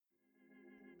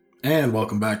And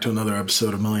welcome back to another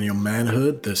episode of Millennial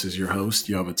Manhood. This is your host,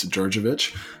 Jovica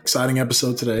Djurdjevic. Exciting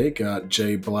episode today. Got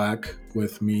Jay Black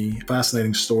with me.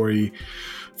 Fascinating story.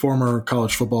 Former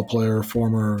college football player,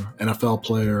 former NFL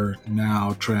player,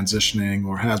 now transitioning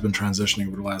or has been transitioning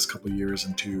over the last couple of years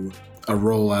into a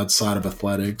role outside of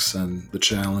athletics and the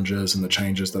challenges and the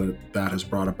changes that has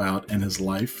brought about in his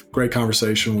life. Great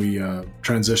conversation. We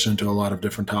transitioned into a lot of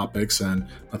different topics, and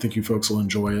I think you folks will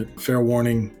enjoy it. Fair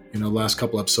warning, last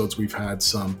couple episodes we've had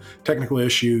some technical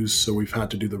issues, so we've had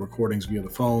to do the recordings via the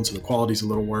phone, so the quality's a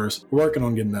little worse. We're working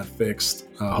on getting that fixed.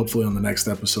 Hopefully on the next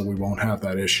episode we won't have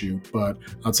that issue, but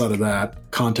outside of that,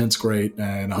 content's great,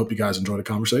 and I hope you guys enjoy the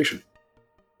conversation.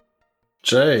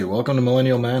 Jay, welcome to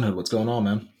Millennial Manhood. What's going on,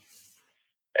 man?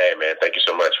 Hey, man, thank you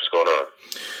so much. What's going on?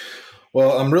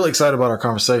 Well, I'm really excited about our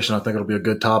conversation. I think it'll be a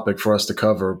good topic for us to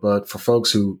cover, but for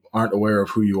folks who aren't aware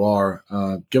of who you are,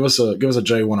 give us a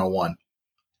J101.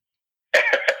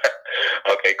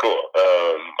 Okay, cool.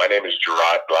 My name is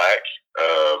Gerard Black.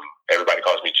 Everybody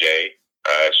calls me Jay.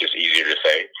 It's just easier to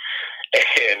say.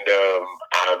 And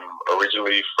I'm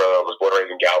originally was born and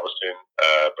raised in Galveston,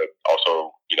 but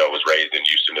also, was raised in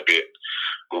Houston a bit.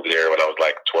 Moved there when I was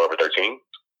like 12 or 13.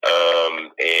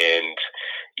 And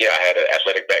I had an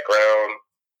athletic background,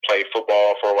 played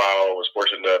football for a while, was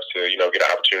fortunate enough to, get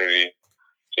an opportunity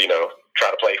to, try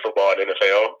to play football in the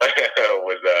NFL.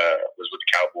 was with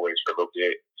the Cowboys for a little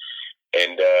bit.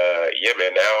 And,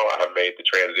 man, now I've made the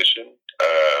transition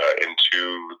into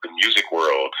the music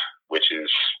world, which is,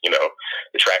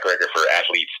 the track record for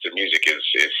athletes to music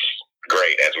is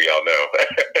great, as we all know.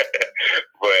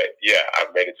 But,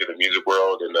 I've made it to the music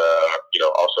world and,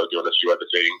 also doing a few other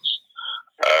things.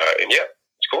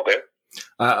 It's cool,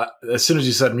 man. As soon as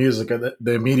you said music,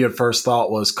 the immediate first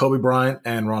thought was Kobe Bryant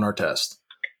and Ron Artest.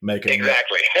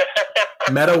 Exactly.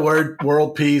 Meta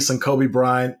world peace and Kobe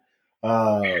Bryant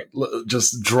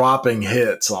just dropping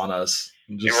hits on us.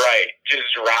 Right. Just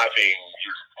dropping,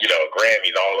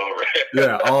 Grammys all over.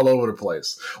 Yeah, all over the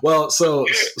place. Well, so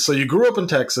you grew up in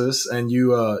Texas and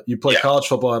you played college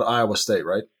football at Iowa State,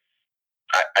 right?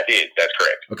 I did. That's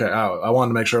correct. Okay. I wanted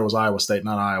to make sure it was Iowa State,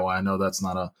 not Iowa. I know that's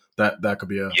not that could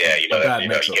be a bad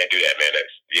mix-up. You can't do that, man.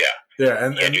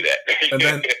 And you can't do that.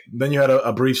 And then you had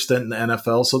a brief stint in the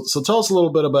NFL. So tell us a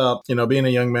little bit about, being a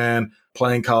young man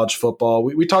playing college football.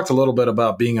 We talked a little bit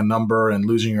about being a number and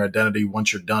losing your identity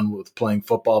once you're done with playing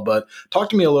football, but talk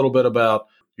to me a little bit about,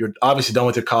 you're obviously done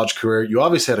with your college career. You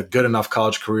obviously had a good enough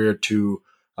college career to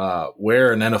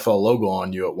wear an NFL logo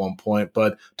on you at one point,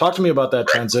 but talk to me about that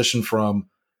transition from,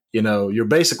 you're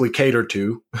basically catered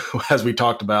to, as we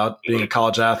talked about, being a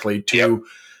college athlete, to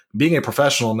being a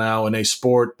professional now in a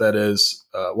sport that is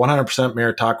 100%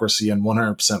 meritocracy and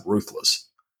 100% ruthless.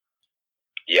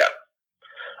 Yeah.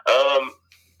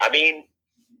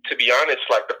 To be honest,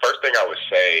 like the first thing I would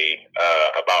say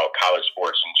about college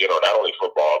sports in general, not only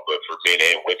football, but for men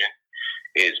and women,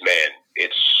 is, man,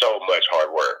 it's so much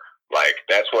hard work. Like,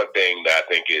 that's one thing that I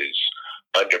think is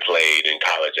underplayed in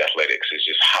college athletics, is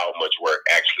just how much work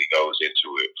actually goes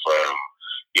into it, from,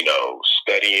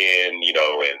 studying,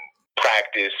 and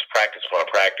practice upon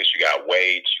practice. You got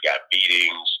weights, you got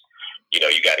beatings, you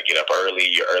got to get up early.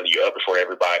 You're up before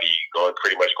everybody,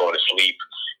 pretty much going to sleep,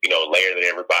 later than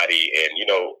everybody. And,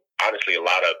 honestly, a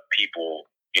lot of people,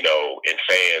 and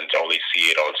fans only see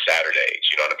it on Saturdays,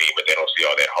 you know what I mean? But they don't see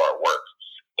all that hard work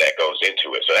that goes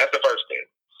into it. So that's the first thing.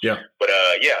 Yeah. But,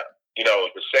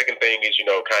 the second thing is,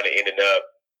 kind of ending up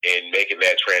and making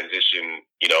that transition,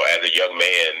 as a young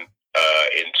man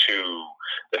into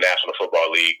the National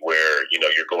Football League, where,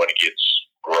 you're going against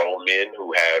grown men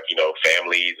who have,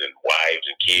 families and wives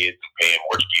and kids, and paying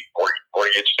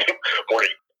mortgage.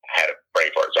 I had a brain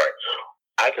fart, sorry.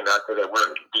 I cannot say that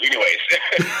word. Anyways.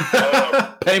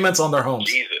 Payments on their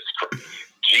homes. Jesus.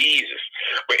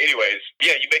 But anyways,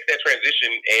 you make that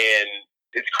transition and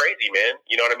it's crazy, man.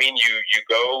 You know what I mean? You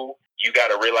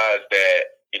got to realize that,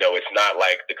 it's not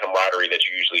like the camaraderie that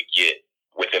you usually get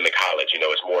within the college.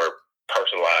 It's more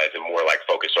personalized and more like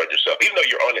focused on yourself. Even though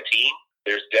you're on a team,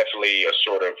 there's definitely a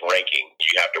sort of ranking.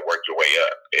 You have to work your way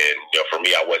up. And, for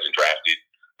me, I wasn't drafted.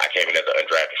 I came in as an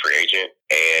undrafted free agent,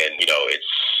 and,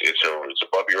 it's a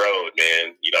bumpy road,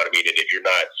 man. You know what I mean? And if you're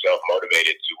not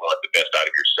self-motivated to want the best out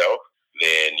of yourself,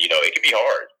 then, it can be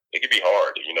hard.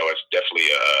 It's definitely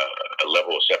a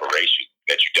level of separation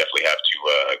that you definitely have to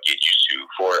get used to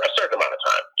for a certain amount of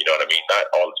time. You know what I mean? Not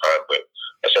all the time, but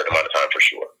a certain amount of time for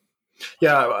sure.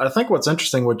 Yeah, I think what's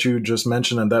interesting, what you just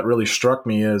mentioned, and that really struck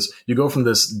me, is you go from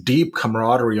this deep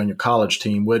camaraderie on your college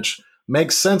team, which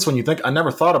makes sense when you think, I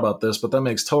never thought about this, but that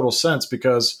makes total sense,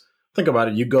 because think about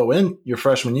it. You go in your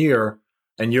freshman year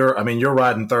and you're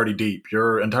riding 30 deep.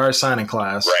 Your entire signing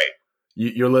class, right?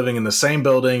 You're living in the same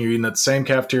building. You're eating at the same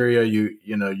cafeteria.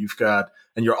 You've got,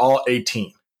 and you're all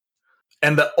 18.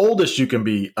 And the oldest you can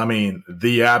be,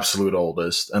 the absolute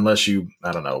oldest, unless you,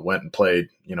 I don't know, went and played,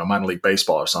 minor league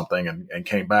baseball or something and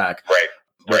came back, right?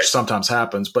 Which sometimes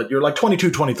happens, but you're like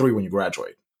 22, 23 when you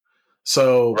graduate.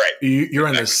 So you're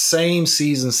in the same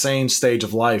season, same stage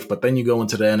of life, but then you go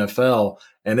into the NFL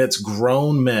and it's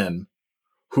grown men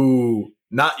who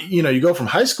you go from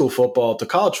high school football to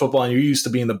college football and you're used to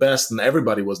being the best and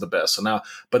everybody was the best. So now,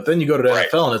 but then you go to the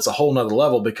NFL and it's a whole nother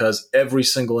level because every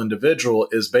single individual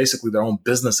is basically their own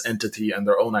business entity and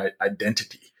their own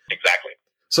identity. Exactly.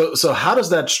 So how does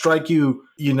that strike you,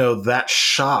 that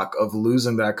shock of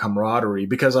losing that camaraderie?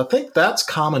 Because I think that's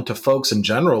common to folks in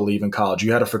general leaving college.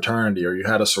 You had a fraternity or you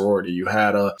had a sorority, you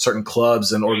had certain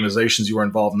clubs and organizations you were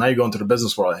involved in. Now you go into the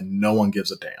business world and no one gives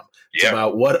a damn. It's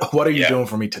about what are you doing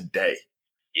for me today?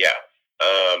 Yeah.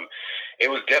 It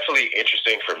was definitely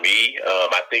interesting for me.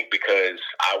 I think because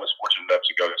I was fortunate enough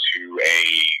to go to a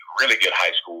really good high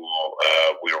school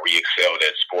where we excelled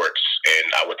at sports, and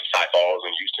I went to Cy Falls in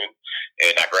Houston,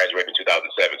 and I graduated in 2007.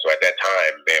 So at that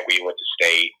time, man, we went to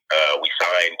state. We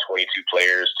signed 22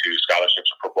 players to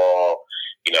scholarships for football.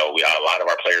 A lot of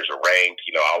our players were ranked.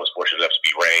 I was fortunate enough to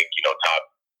be ranked, top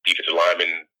defensive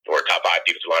lineman or top 5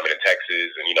 defensive lineman in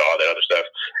Texas, and all that other stuff.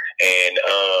 And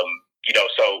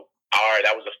so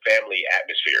that was a family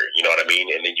atmosphere, you know what I mean?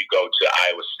 And then you go to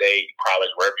Iowa State, college,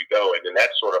 wherever you go, and then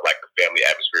that's sort of like the family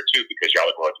atmosphere too, because y'all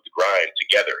are going through the grind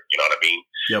together, you know what I mean?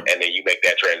 Yep. And then you make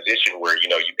that transition where, you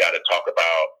got to talk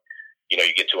about, you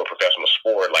get to a professional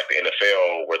sport like the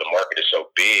NFL where the market is so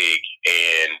big,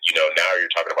 and, now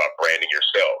you're talking about branding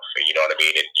yourself, and you know what I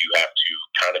mean? And you have to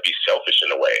kind of be selfish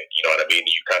in a way, you know what I mean?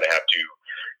 You kind of have to,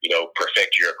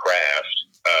 perfect your craft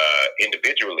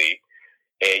individually.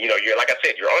 And, you're, like I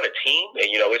said, you're on a team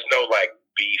and, it's no like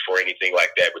beef or anything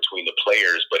like that between the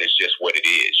players, but it's just what it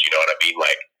is. You know what I mean?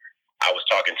 Like, I was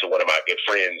talking to one of my good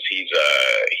friends. He's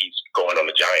going on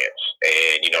the Giants,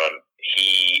 and,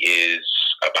 he is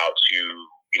about to,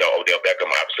 Odell Beckham,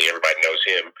 obviously everybody knows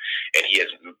him, and he has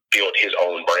built his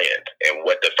own brand. And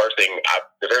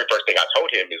the very first thing I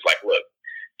told him is like, look,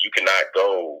 you cannot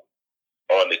go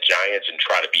on the Giants and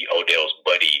try to be Odell's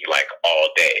buddy like all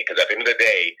day. Because at the end of the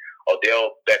day,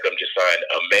 Odell Beckham just signed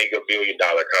a mega $1 million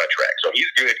contract. So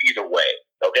he's good either way.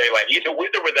 Okay? Like, either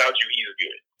with or without you, he's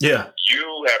good. Yeah.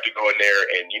 You have to go in there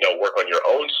and, work on your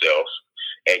own self,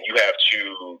 and you have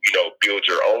to, build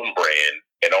your own brand,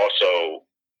 and also,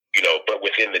 but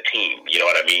within the team, you know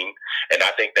what I mean? And I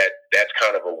think that's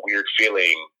kind of a weird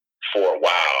feeling for a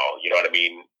while, you know what I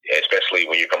mean? Especially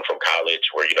when you come from college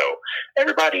where,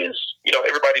 everybody's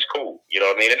cool, you know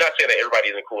what I mean? And not saying that everybody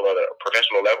isn't cool on a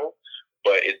professional level,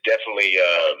 but it's definitely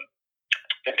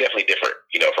different,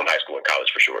 from high school and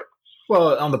college for sure.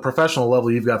 Well, on the professional level,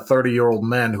 you've got 30-year-old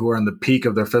men who are in the peak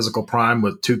of their physical prime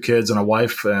with 2 kids and a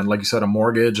wife and, like you said, a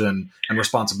mortgage and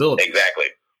responsibility. Exactly.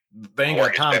 They ain't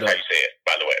got time to. That's how you say it,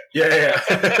 by the way. Yeah.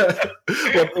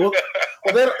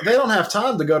 They don't have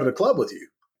time to go to the club with you.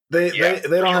 They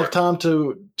don't have time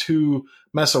to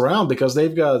mess around because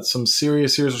they've got some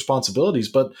serious responsibilities.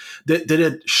 But did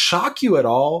it shock you at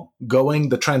all going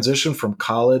the transition from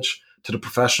college to the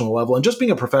professional level and just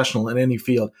being a professional in any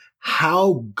field,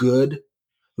 how good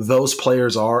those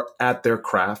players are at their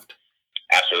craft?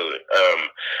 Absolutely.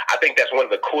 I think that's one of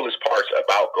the coolest parts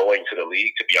about going to the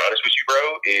league, to be honest with you,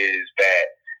 bro, is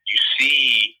that you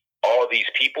see all these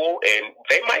people, and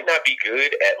they might not be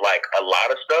good at like a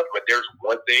lot of stuff, but there's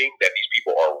one thing that these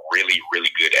people are really, really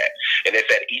good at. And it's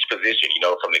at each position,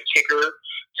 from the kicker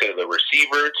to the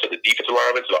receiver, to the defensive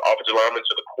lineman, to the offensive lineman,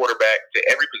 to the quarterback, to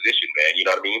every position, man. You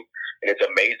know what I mean? And it's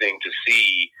amazing to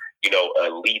see,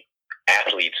 elite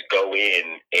athletes go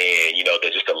in and,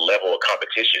 there's just a level of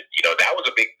competition. That was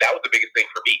the biggest thing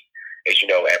for me is,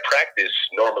 at practice,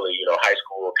 normally, high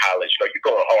school, college, you're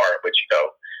going hard, but,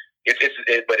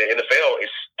 but in NFL,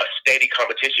 it's a steady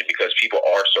competition because people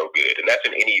are so good. And that's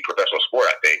in any professional sport,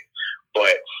 I think.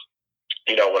 But,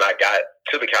 when I got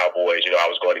to the Cowboys, I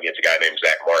was going against a guy named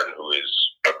Zach Martin, who is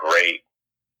a great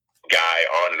guy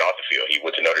on and off the field. He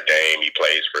went to Notre Dame. He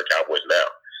plays for the Cowboys now.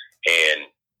 And,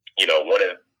 one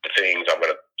of the things I'm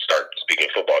going to start speaking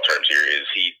football terms here is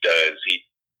he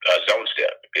zone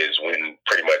step is when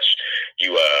pretty much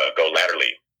you go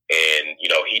laterally. And,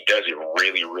 he does it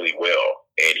really, really well.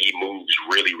 And he moves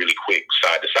really, really quick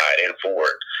side to side and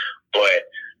forward. But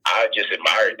I just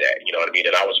admired that, you know what I mean?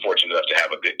 And I was fortunate enough to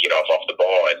have a good get off the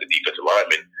ball as a defensive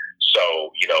lineman.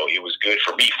 So, it was good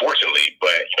for me, fortunately.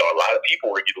 But, a lot of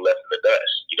people were getting left in the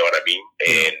dust, you know what I mean?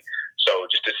 And So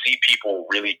just to see people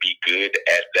really be good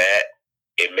at that,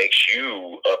 it makes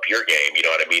you up your game, you know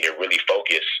what I mean, and really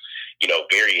focus,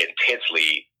 very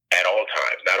intensely at all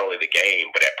times, not only the game,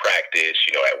 but at practice,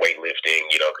 at weightlifting,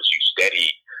 because you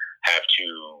steady have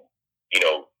to,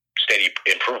 steady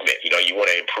improvement. You want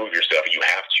to improve yourself, and you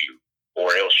have to,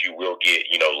 or else you will get,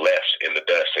 left in the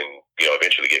dust and,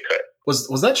 eventually get cut.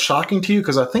 Was that shocking to you?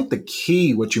 Because I think the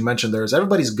key, what you mentioned there, is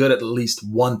everybody's good at least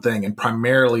one thing and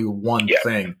primarily one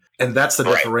thing. And that's the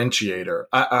differentiator.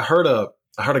 I heard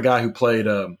a guy who played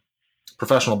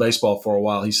professional baseball for a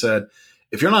while. He said,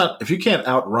 if you can't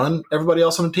outrun everybody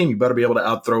else on the team, you better be able to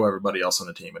outtthrow everybody else on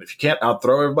the team. And if you can't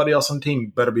outthrow everybody else on the team, you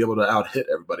better be able to outhit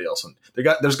everybody else.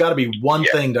 There's got to be one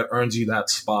thing that earns you that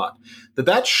spot. Did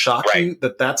that shock you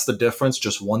that that's the difference,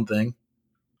 just one thing?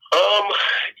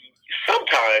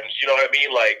 Sometimes, you know what I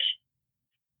mean? Like,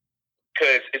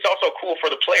 because it's also cool for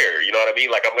the player, you know what I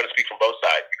mean? Like, I'm going to speak from both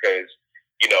sides because,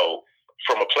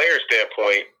 from a player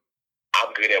standpoint,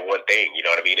 I'm good at one thing, you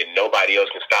know what I mean? And nobody else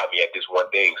can stop me at this one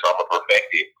thing. So I'm going to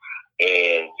perfect it.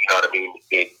 And, you know what I mean?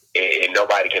 And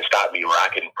nobody can stop me, or I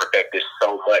can perfect this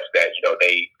so much that,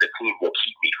 the team will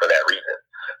keep me for that reason.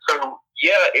 So,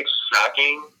 yeah, it's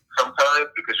shocking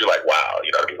sometimes because you're like, wow,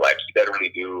 you know what I mean? Like, he doesn't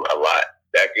really do a lot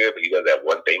that good, but he does that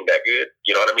one thing that good.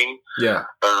 You know what I mean? Yeah.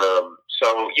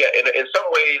 So, yeah, in some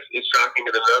ways it's shocking.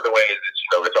 And in other ways,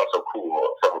 it's also cool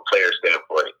from a player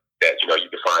standpoint that, you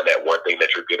can find that one thing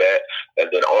that you're good at.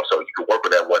 And then also you can work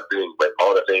with that one thing, but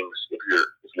all the things, if you're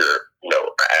an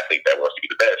athlete that wants to be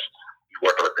the best, you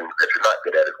work on the things that you're not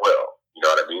good at as well. You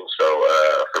know what I mean? So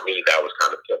for me, that was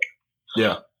kind of the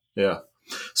Yeah. Yeah.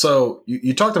 So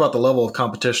you talked about the level of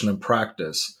competition in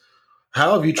practice.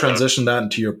 How have you transitioned that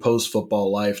into your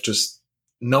post-football life, just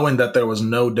knowing that there was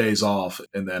no days off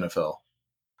in the NFL?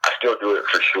 I still do it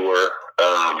for sure.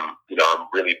 I'm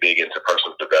really big into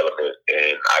personal development,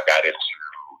 and I got into,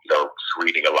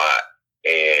 reading a lot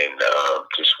and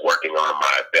just working on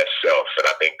my best self. And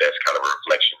I think that's kind of a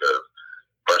reflection of,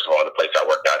 first of all, the place I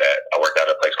worked out at. I worked out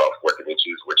at a place called Fort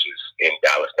Demetrius, which is in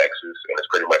Dallas, Texas, and it's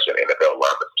pretty much an NFL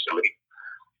lineman facility.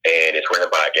 And it's ran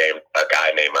by a guy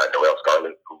named Noel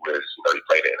Scarlett, who is, he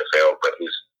played in the NFL, but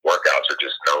his workouts are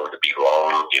just known to be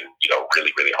long and,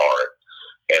 really, really hard.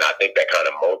 And I think that kind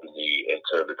of molded me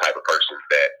into the type of person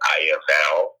that I am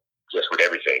now, just with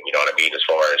everything, you know what I mean? As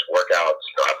far as workouts,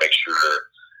 I make sure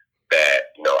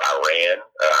that, I ran.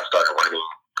 I started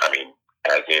running,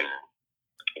 as in,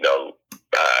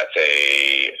 I'd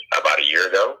say about a year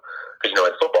ago. Because,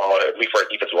 in football, at least for a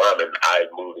defensive lineman, I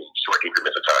move in short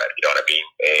increments of time, you know what I mean?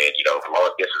 And,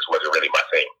 long distance wasn't really my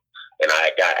thing. And I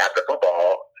got, after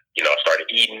football, I started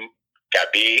eating,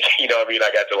 got big, you know what I mean? I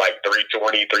got to like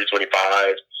 320,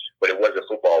 325, but it wasn't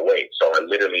football weight. So I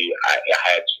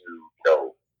had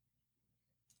to,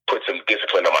 put some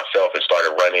discipline on myself and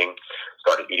started running,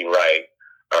 started eating right.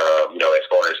 As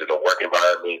far as in the work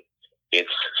environment,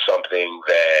 it's something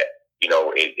that,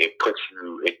 it puts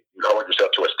you, you hold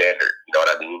yourself to a standard, you know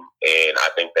what I mean? And I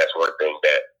think that's one thing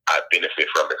that I benefit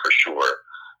from it for sure.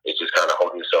 It's just kind of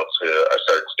holding yourself to a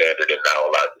certain standard and not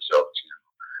allowing yourself to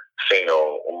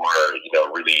fail or,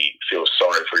 really feel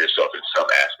sorry for yourself in some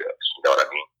aspects. You know what I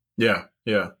mean? Yeah,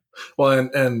 yeah. Well,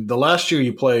 and the last year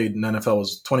you played in NFL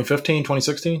was 2015,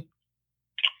 2016?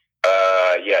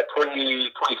 Yeah,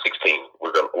 2016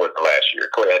 was the last year.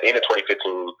 At the end of 2015,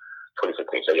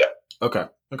 2016, so yeah. Okay.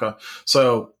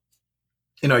 So,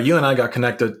 you and I got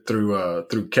connected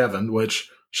through Kevin, which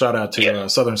shout out to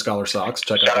Southern Scholar Socks.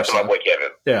 Shout out to my boy Kevin.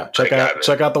 Yeah, check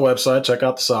out the website, check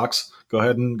out the socks. Go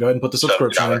ahead and put the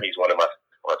subscription in. He's one of my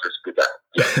sponsors. Good guy.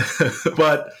 Yeah.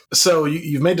 But so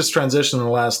you've made this transition in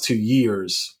the last 2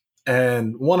 years,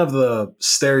 and one of the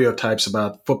stereotypes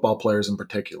about football players in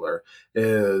particular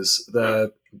is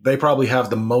that they probably have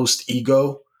the most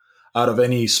ego out of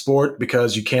any sport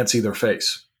because you can't see their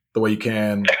face the way you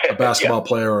can a basketball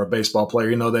player or a baseball player.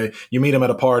 You meet them at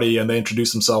a party and they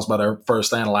introduce themselves by their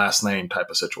first and last name type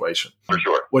of situation. For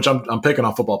sure. Which I'm picking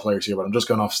on football players here, but I'm just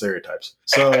going off stereotypes.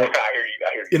 So, I hear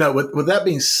you. With that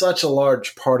being such a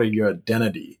large part of your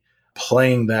identity,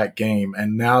 playing that game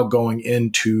and now going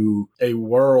into a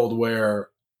world where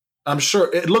I'm sure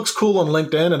it looks cool on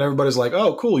LinkedIn and everybody's like,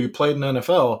 oh, cool, you played in the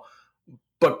NFL.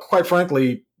 But quite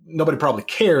frankly, nobody probably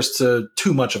cares to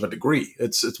too much of a degree.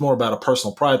 It's more about a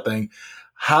personal pride thing.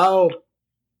 How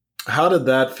did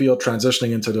that feel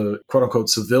transitioning into the quote unquote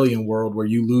civilian world where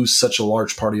you lose such a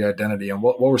large part of your identity? And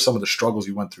what were some of the struggles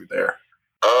you went through there?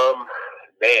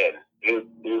 Man, it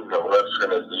was a rough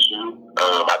transition.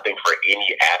 I think for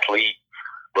any athlete,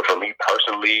 but for me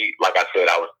personally, like I said,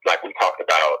 I was like we talked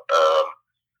about.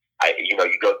 You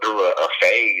go through a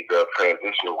phase of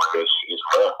transition where it's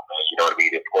rough. know what I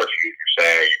mean? Of course, you're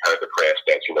saying you're kind of depressed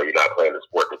that, you know, you're not playing the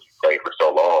sport that you played for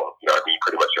so long, you know what I mean,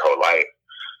 pretty much your whole life.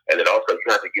 And then also you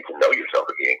have to get to know yourself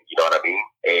again, you know what I mean?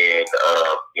 And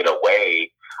in a way,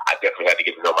 I definitely had to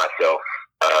get to know myself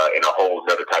in a whole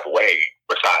other type of way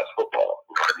besides football.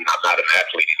 You know what I mean? I'm not an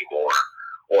athlete anymore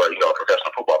or, you know, a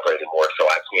professional football player anymore, so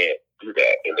I can't do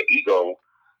that. And the ego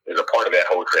is a part of that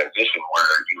whole transition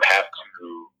where you have to,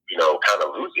 you know, kind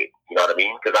of lose it. You know what I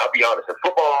mean? Because I'll be honest, in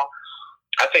football,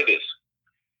 I say this,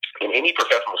 in any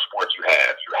professional sport you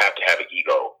have to have an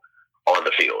ego on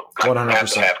the field. Like 100%. You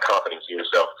have to have confidence in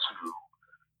yourself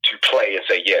to play and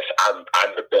say, yes,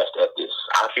 I'm the best at this.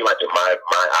 I feel like in my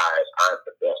eyes, I'm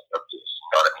the best of this. You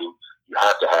know what I mean? You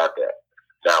have to have that.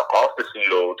 Now, off the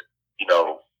field, you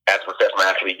know, as a professional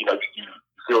athlete, you know, you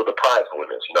feel the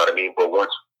pridefulness, you know what I mean? But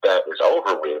once that is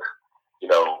over with, you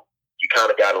know, you kind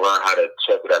of got to learn how to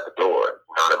check it at the door.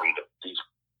 You know what I mean? These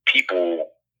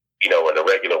people, you know, in a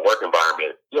regular work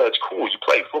environment, yeah, it's cool. You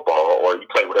play football or you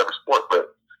play whatever sport, but,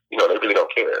 you know, they really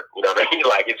don't care. You know what I mean?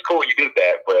 Like, it's cool you did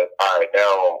that, but all right,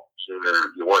 now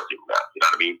you're working now. You know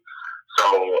what I mean? So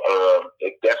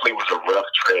it definitely was a rough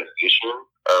transition.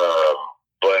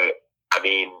 But, I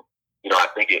mean, you know, I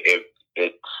think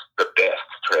it's the best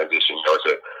transition. You know,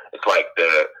 it's like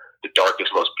the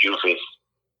darkest, most beautiful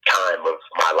time of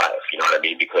my life. You know what I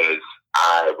mean? Because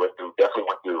I definitely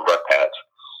went through a rough patch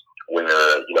where,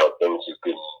 you know, things just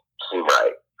didn't seem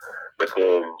right. But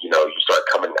then, you know, you start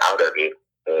coming out of it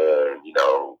and, you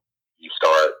know, you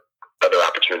start other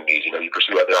opportunities, you know, you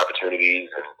pursue other opportunities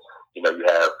and, you know, you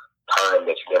have time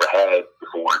that you never had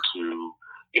before to,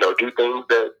 you know, do things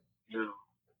that you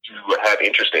have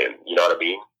interest in, you know what I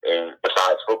mean? And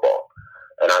besides football.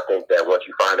 And I think that once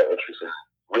you find an interest in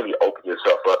really open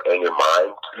yourself up and your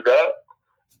mind to that,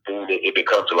 then it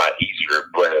becomes a lot easier,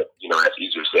 but, you know, that's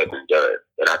easier said than done.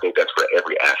 And I think that's for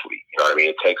every athlete. You know what I mean?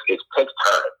 It takes time.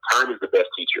 Time is the best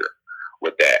teacher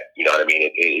with that. You know what I mean?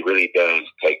 It really does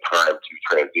take time to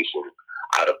transition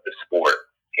out of the sport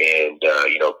and,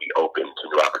 you know, be open to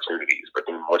new opportunities. But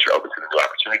then once you're open to the new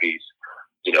opportunities,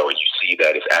 you know, and you see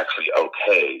that it's actually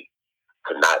okay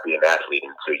to not be an athlete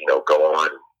and to, you know, go on,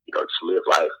 you know, just live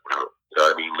life, you know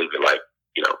what I mean? Live it like,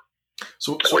 you know,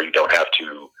 so where you don't have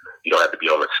to be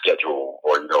on a schedule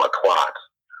or, you know, a clock,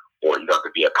 or you don't have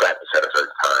to be at practice at a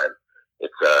certain time.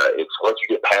 It's once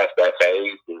you get past that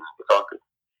phase, it's all good.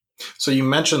 So you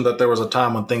mentioned that there was a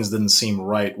time when things didn't seem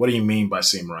right. What do you mean by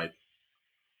seem right?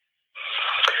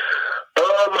 So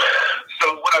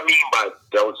what I mean by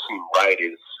don't seem right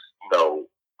is, you know,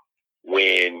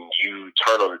 when you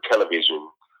turn on the television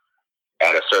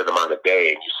at a certain amount of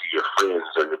day and you see your friends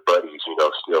or your buddies, you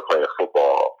know, still playing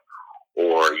football,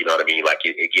 or, you know what I mean, like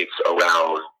it gets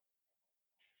around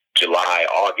July,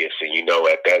 August, and, you know,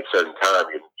 at that certain time,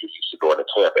 you're used to going to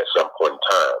camp at some point in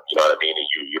time, you know what I mean, and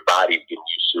your body's getting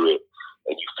used to it,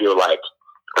 and you feel like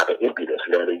an emptiness,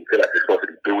 you know what I mean, you feel like you're supposed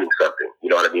to be doing something, you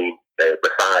know what I mean,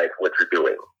 besides what you're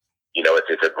doing. You know,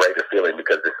 it's a greater feeling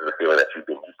because this is a feeling that you've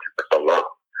been used to for so long,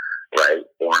 right?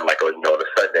 Or like, you know, the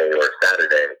Sunday or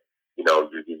Saturday, you know,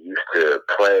 you get used to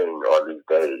playing on these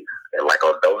days. And like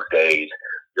on those days,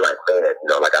 you're like, man, you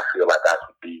know, like I feel like I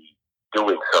should be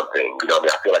doing something. You know what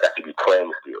I mean? I feel like I should be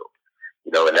playing still.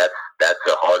 You know, and that's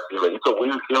a hard feeling. It's a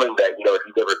weird feeling that, you know, if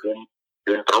you've never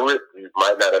been through it, you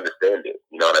might not understand it.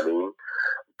 You know what I mean?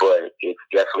 But it's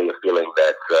definitely a feeling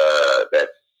that's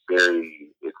very,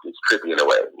 it's trippy in a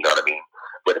way. You know what I mean?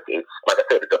 But it's like I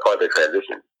said, it's a part of the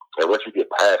transition. And once you get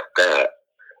past that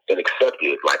and accept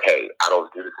it, like, hey, I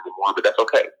don't do this anymore, but that's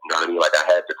okay. You know what I mean? Like, I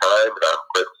had the time, and I'm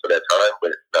grateful for that time,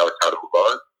 but now it's time to move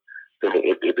on. Then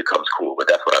it becomes cool. But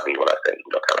that's what I mean when I say,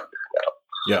 you know, kind of missing out.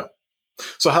 Yeah.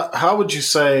 So how would you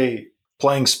say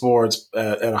playing sports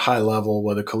at a high level,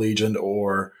 whether collegiate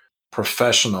or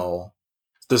professional,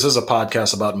 this is a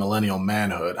podcast about millennial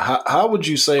manhood. How would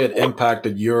you say it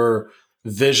impacted your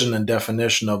vision and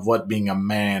definition of what being a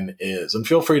man is? And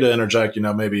feel free to interject, you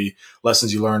know, maybe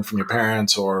lessons you learned from your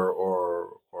parents or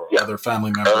other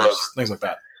family members, things like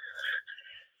that.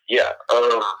 Yeah.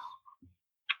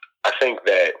 I think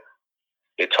that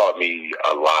it taught me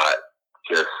a lot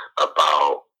just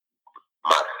about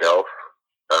myself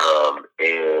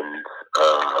and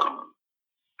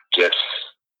just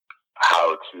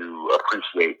how to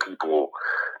appreciate people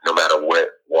no matter what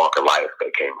walk of life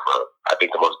they came from. I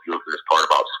think the most beautiful part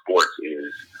about sports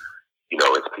is, you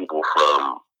know, it's people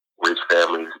from rich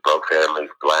families, broke families,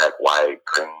 black, white,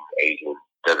 green, Asian,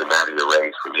 doesn't matter your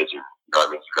race, religion. You know what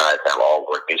I mean? You guys have all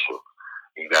one mission.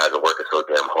 You guys are working so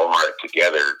damn hard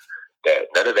together that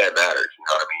none of that matters. You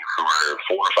know what I mean?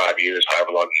 For 4 or 5 years,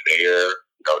 however long you're there,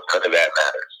 you know, none of that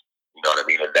matters. You know what I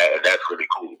mean? And that's really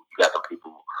cool. You got some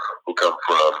people who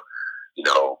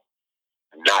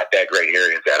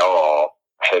at all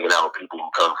hanging out with people who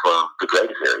come from the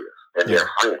greatest areas and they're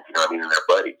friends, you know what I mean, and they're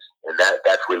buddies. And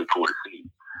that's really cool to see.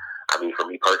 I mean, for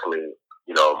me personally,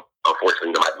 you know, unfortunately,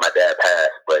 you know, my dad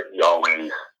passed, but he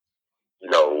always, you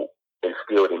know,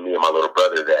 instilled in me and my little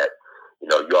brother that, you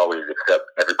know, you always accept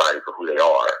everybody for who they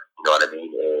are. You know what I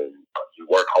mean? And you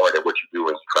work hard at what you do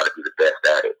and you try to be the best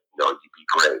at it. You know, you be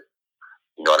great.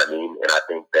 You know what I mean? And I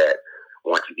think that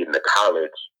once you get into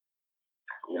college,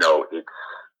 you know,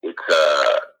 it's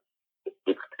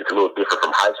a little different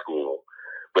from high school,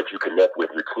 but you connect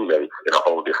with your teammates in a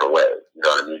whole different way. You know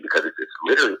what I mean? Because it's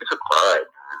literally, it's a grind.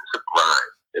 It's a grind.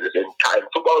 And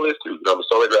football is too. You know,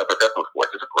 so is professional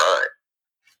sports. It's a grind.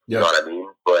 You know what I mean?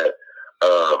 But,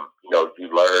 you know,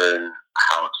 you learn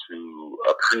how to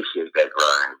appreciate that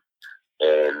grind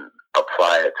and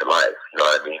apply it to life. You know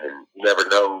what I mean? And you never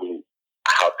know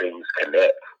how things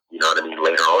connect, you know what I mean,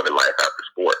 later on in life after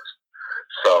sports.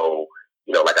 So,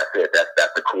 you know, like I said,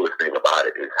 that's the coolest thing about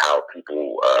it is how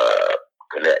people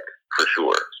connect, for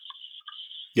sure.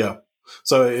 Yeah.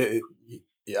 So,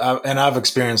 and I've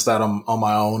experienced that on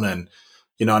my own, and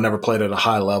you know, I never played at a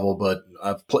high level, but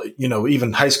I've played, you know,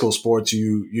 even high school sports,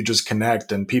 you just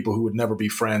connect, and people who would never be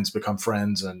friends become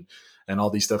friends, and all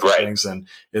these different things. And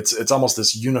it's almost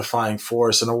this unifying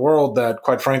force in a world that,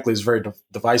 quite frankly, is very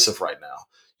divisive right now.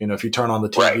 You know, if you turn on the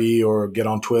TV or get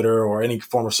on Twitter or any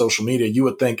form of social media, you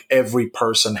would think every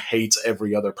person hates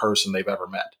every other person they've ever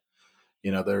met.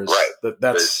 You know,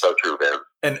 that's so true,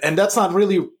 man. And that's not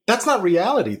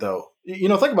reality, though. You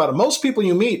know, think about it. Most people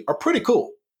you meet are pretty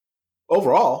cool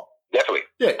overall. Definitely.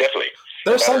 Yeah. Definitely.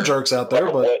 There's some jerks out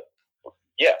there, but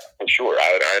yeah, for sure.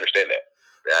 I understand that.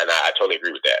 And I totally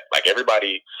agree with that. Like,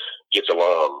 everybody gets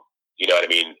along, you know what I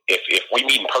mean? If we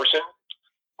meet in person,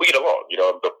 we get along. You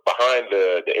know, behind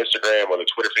the Instagram or the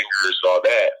Twitter fingers and all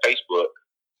that, Facebook,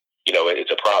 you know,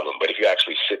 it's a problem. But if you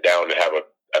actually sit down and have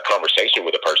a conversation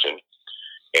with a person,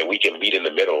 and we can meet in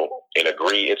the middle and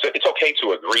agree, it's okay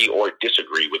to agree or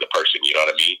disagree with a person. You know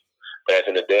what I mean? But at the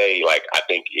end of the day, like, I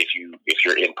think if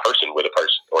you're in person with a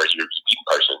person, or if you're in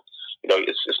person, you know,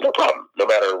 it's no problem, no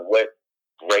matter what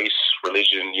race,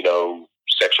 religion, you know,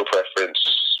 sexual preference,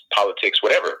 politics,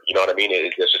 whatever. You know what I mean?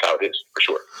 It's just how it is, for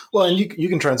sure. Well, and you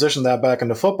can transition that back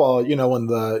into football. You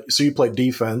know, so you play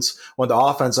defense when the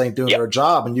offense ain't doing their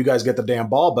job, and you guys get the damn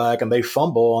ball back, and they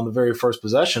fumble on the very first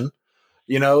possession.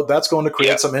 You know, that's going to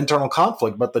create some internal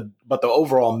conflict, but the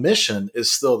overall mission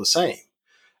is still the same.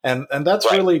 And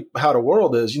that's really how the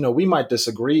world is. You know, we might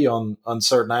disagree on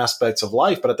certain aspects of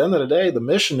life, but at the end of the day, the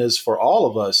mission is for all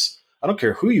of us. I don't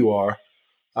care who you are,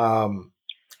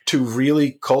 to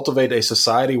really cultivate a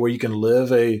society where you can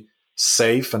live a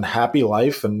safe and happy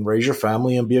life and raise your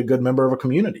family and be a good member of a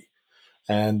community.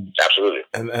 And absolutely.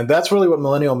 And that's really what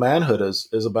millennial manhood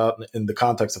is about in the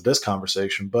context of this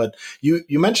conversation. But you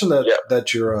mentioned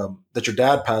that your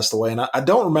dad passed away, and I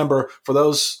don't remember, for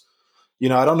those, you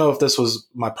know, I don't know if this was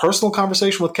my personal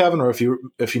conversation with Kevin or if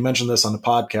you mentioned this on the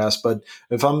podcast. But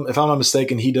if I'm not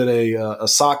mistaken, he did a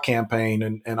sock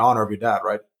campaign in honor of your dad,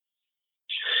 right?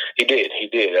 He did.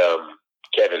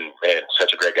 Kevin, man,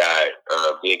 such a great guy.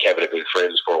 Me and Kevin have been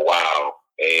friends for a while,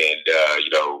 and you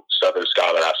know, Southern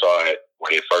Scholar, I saw it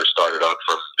when he first started up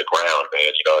from the ground,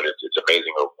 man. You know, and it's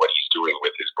amazing what he's doing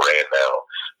with his brand now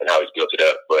and how he's built it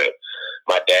up. But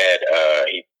my dad,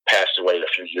 he passed away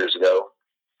a few years ago.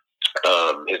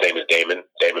 His name is Damon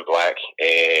Black,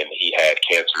 and he had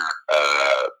cancer,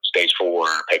 stage 4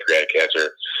 pancreatic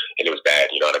cancer, and it was bad,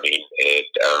 you know what I mean? And,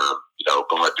 you know,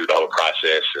 going through the whole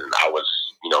process, and I was,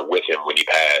 you know, with him when he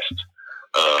passed.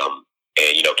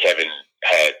 And, you know, Kevin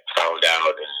had found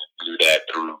out and knew that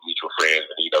through mutual friends,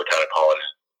 and, you know, kind of called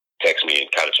and text me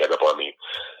and kind of check up on me.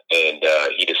 And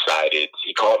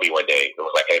he called me one day and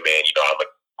was like, hey, man, you know, I'm going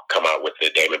to come out with the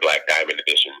Damon Black Diamond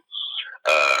Edition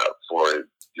for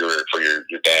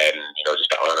your dad, and, you know, just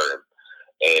to honor him.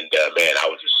 And man, I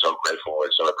was just so grateful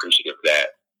and so appreciative of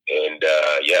that. And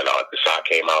the sock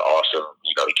came out awesome.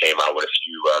 You know, he came out with a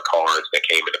few cards that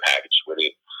came in the package with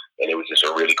it, and it was just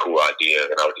a really cool idea.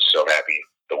 And I was just so happy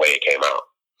the way it came out.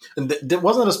 And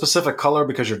wasn't it a specific color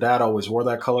because your dad always wore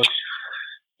that color?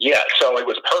 Yeah, so it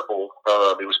was purple.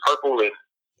 And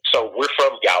so we're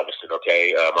from Galveston,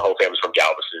 okay? My whole family's from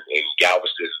Galveston, and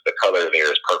Galveston, the color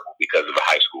there is purple because of the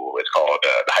high school. It's called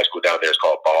the high school down there is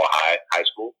called Ball High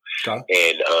School, okay.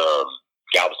 And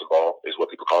Galveston Ball is what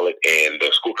people call it, and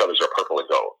the school colors are purple and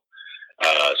gold.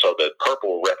 So the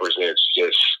purple represents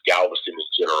just Galveston in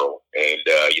general, and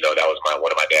you know, that was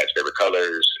one of my dad's favorite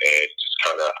colors, and just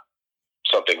kind of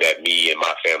something that me and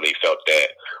my family felt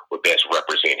that would best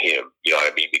represent him. You know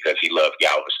what I mean? Because he loved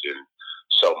Galveston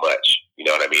so much, you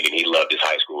know what I mean? And he loved his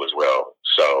high school as well.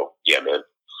 So, yeah, man.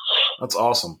 That's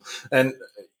awesome. And,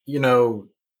 you know,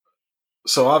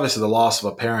 so obviously the loss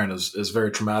of a parent is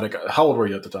very traumatic. How old were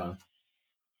you at the time?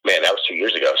 Man, that was 2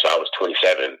 years ago. So I was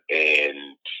 27, and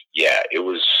yeah, it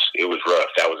was rough.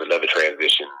 That was another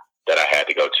transition that I had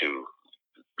to go to.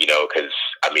 Because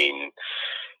I mean,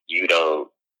 you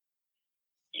don't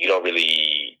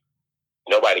really,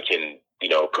 nobody can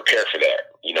prepare for that.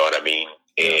 You know what I mean?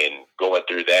 And going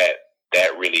through that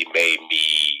really made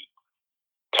me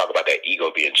talk about that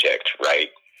ego being checked. Right?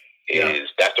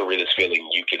 That's the realest feeling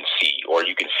you can see or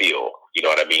you can feel. You know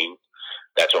what I mean?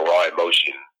 That's a raw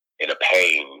emotion and a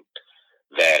pain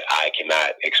that I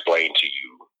cannot explain to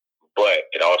you, but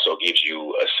it also gives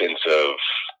you a sense of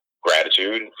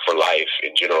gratitude for life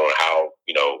in general, and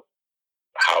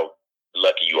how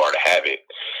lucky you are to have it,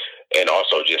 and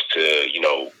also just to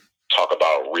talk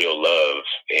about real love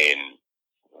and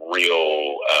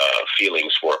real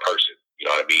feelings for a person. You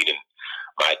know what I mean? And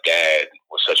my dad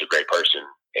was such a great person,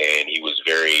 and he's a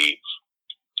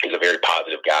very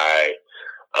positive guy,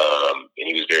 and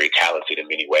he was very talented in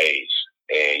many ways.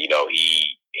 And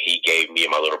he gave me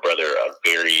and my little brother a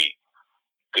very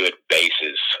good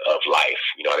basis of life.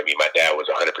 You know what I mean? My dad was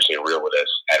 100% real with us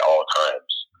at all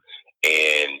times,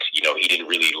 and he didn't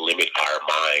really limit our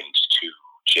minds to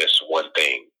just one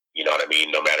thing. You know what I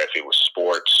mean? No matter if it was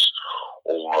sports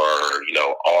or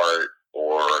art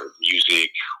or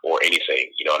music or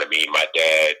anything. You know what I mean? My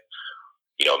dad,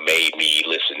 made me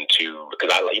listen to, because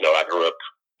I grew up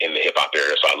in the hip hop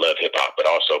era, so I love hip hop. But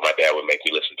also, my dad would make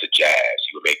me listen to jazz.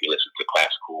 He would make me listen to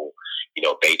classical,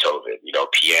 Beethoven,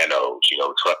 pianos,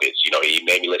 trumpets. He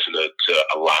made me listen to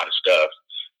a lot of stuff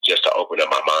just to open up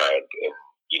my mind. And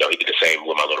he did the same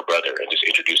with my little brother, and just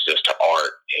introduced us to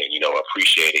art and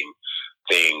appreciating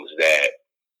things that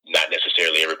not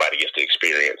necessarily everybody gets to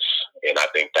experience. And I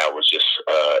think that was just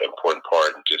an important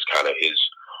part, and just kind of his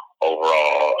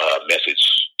overall message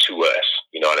to us.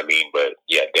 You know what I mean? But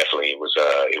yeah, definitely it was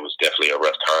definitely a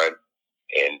rough time.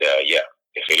 And yeah,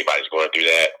 if anybody's going through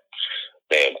that,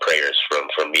 man, prayers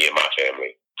from me and my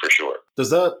family for sure. Does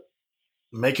that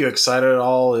make you excited at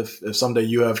all if someday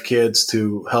you have kids,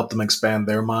 to help them expand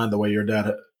their mind the way your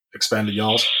dad expanded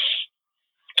y'all's?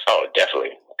 Oh,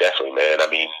 definitely, man. I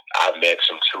mean, I've met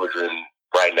some children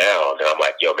right now that I'm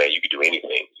like, yo, man, you could do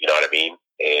anything. You know what I mean?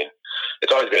 And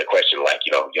it's always been a question like,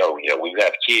 when you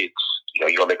have kids, you're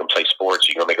going to make them play sports,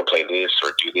 you're going to make them play this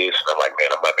or do this. And I'm like, man,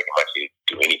 I'm not making my kid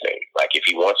do anything. Like, if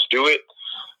he wants to do it,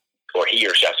 or he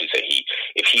or she, I should say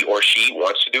if he or she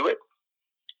wants to do it,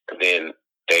 then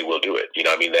they will do it. You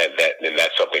know what I mean? Then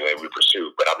that's something that we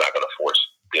pursue, but I'm not going to force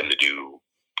them to do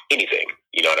anything.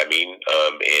 You know what I mean?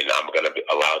 And I'm going to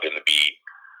allow them to be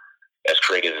as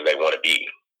creative as they want to be.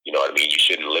 You know what I mean? You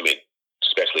shouldn't limit,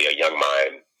 especially a young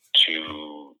mind,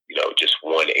 to just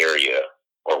one area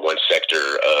or one sector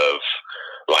of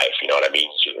life. You know what I mean?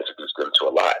 You should introduce them to a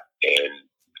lot, and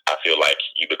I feel like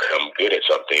you become good at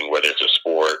something, whether it's a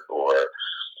sport or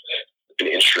an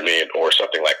instrument or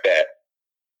something like that.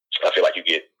 I feel like you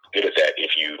get good at that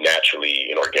if you naturally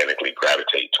and organically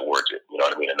gravitate towards it. You know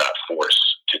what I mean? And not force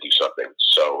to do something.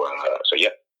 So yeah.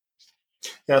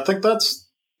 Yeah, I think that's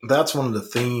one of the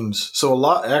themes. So a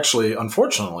lot, actually,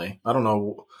 unfortunately, I don't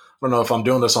know if I'm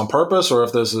doing this on purpose or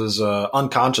if this is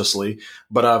unconsciously,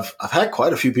 but I've had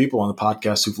quite a few people on the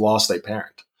podcast who've lost a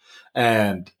parent,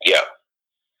 and yeah,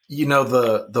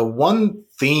 the one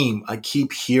theme I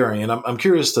keep hearing, and I'm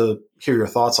curious to hear your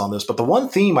thoughts on this, but the one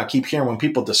theme I keep hearing when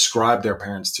people describe their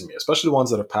parents to me, especially the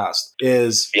ones that have passed,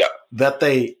 is that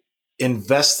they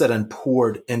invested and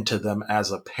poured into them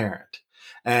as a parent.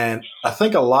 And I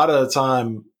think a lot of the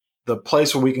time, the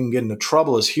place where we can get into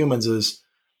trouble as humans is,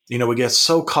 we get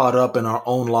so caught up in our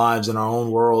own lives and our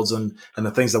own worlds and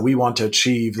the things that we want to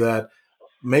achieve that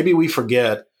maybe we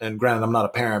forget. And granted, I'm not a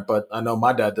parent, but I know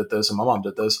my dad did this and my mom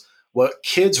did this. What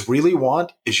kids really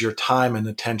want is your time and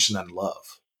attention and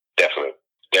love. Definitely.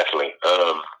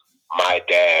 My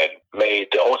dad made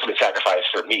the ultimate sacrifice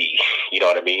for me. You know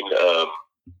what I mean?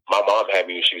 My mom had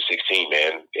me when she was 16,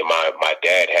 man. And my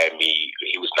dad had me,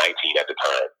 he was 19 at the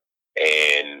time.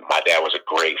 And my dad was a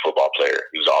great football player.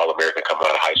 He was an All-American coming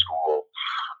out of high school.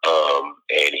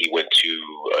 And he went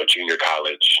to a junior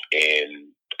college in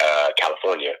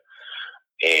California.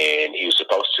 And he was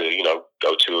supposed to,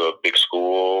 go to a big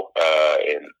school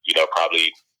and,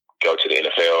 probably go to the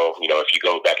NFL. If you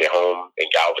go back at home in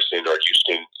Galveston or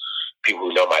Houston, people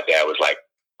who know my dad was like,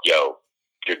 yo,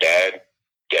 your dad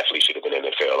definitely should have been in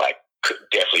the NFL. Like,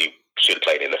 definitely should have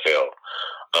played in the NFL.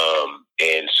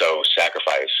 And so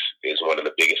sacrifice is one of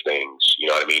the biggest things, you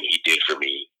know what I mean, he did for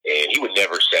me. And he would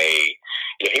never say,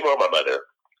 he wrote my mother,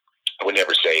 would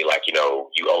never say, like, you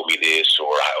owe me this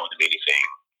or I owe them anything.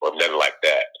 Or never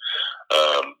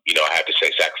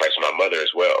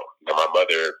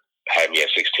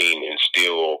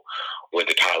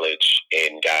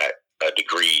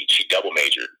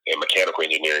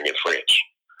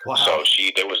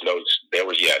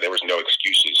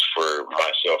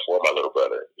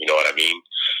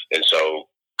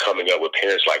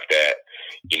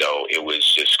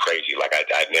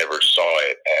never saw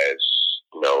it as,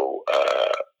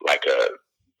 like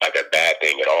a bad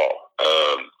thing at all.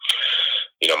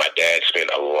 My dad spent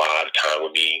a lot of time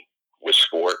with me with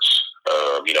sports.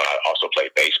 I also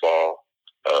played baseball.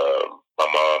 My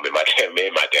mom and my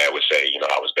dad would say,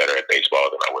 I was better at baseball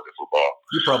than I was at football.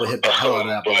 You probably hit the hell out of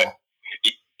that ball.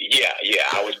 Yeah,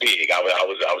 I was big. I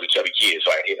was a chubby kid,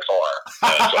 so I hit it far.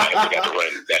 So I never got to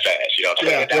run that fast.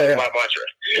 That was my mantra.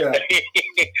 Yeah.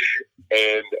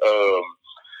 And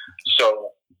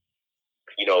so,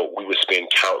 we would spend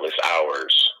countless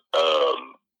hours,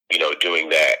 doing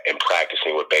that and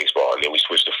practicing with baseball, and then we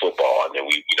switched to football, and then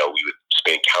we would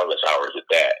spend countless hours with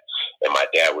that. And my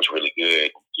dad was really good,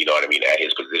 at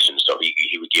his position, so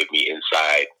he would give me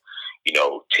inside,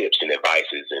 tips and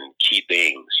advices and key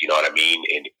things,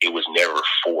 and it was never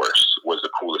forced, was the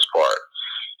coolest part.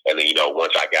 And then,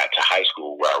 once I got to high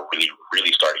school where I really,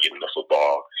 really started getting into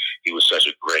football, he was such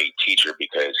a great teacher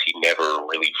because he never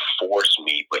really forced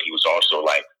me, but he was also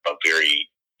like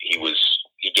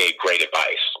he gave great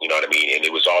advice, and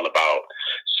it was all about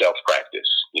self-practice,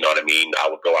 I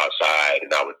would go outside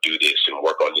and I would do this and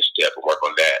work on this step and work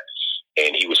on that.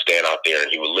 And he would stand out there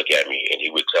and he would look at me and he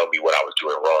would tell me what I was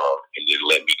doing wrong and then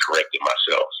let me correct it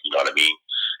myself,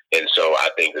 And so I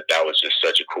think that was just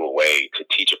such a cool way to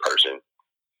teach a person.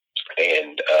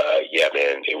 And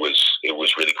man, it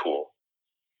was really cool.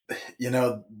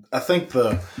 I think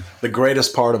the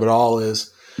greatest part of it all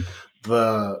is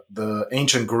the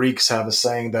ancient Greeks have a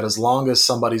saying that as long as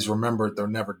somebody's remembered, they're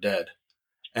never dead.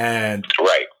 And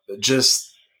right. Just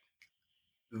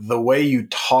the way you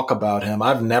talk about him,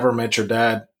 I've never met your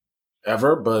dad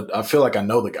ever, but I feel like I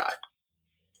know the guy.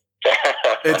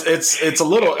 It's a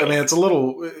little,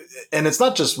 and it's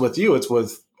not just with you, it's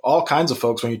with all kinds of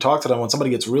folks. When you talk to them, when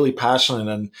somebody gets really passionate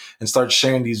and starts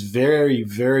sharing these very,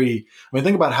 very,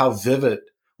 think about how vivid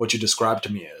what you described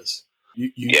to me is.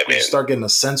 You start getting a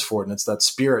sense for it, and it's that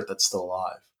spirit that's still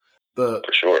alive. For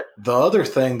sure. The other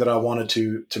thing that I wanted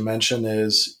to mention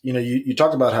is, you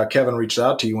talked about how Kevin reached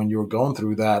out to you when you were going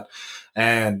through that.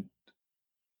 And,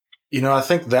 I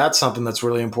think that's something that's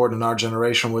really important in our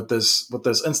generation with this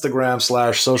Instagram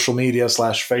 / social media /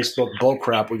 Facebook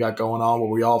bullcrap we got going on, where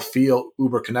we all feel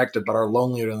uber connected, but are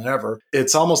lonelier than ever.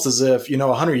 It's almost as if,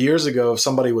 100 years ago, if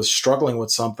somebody was struggling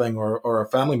with something or a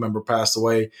family member passed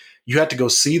away, you had to go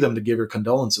see them to give your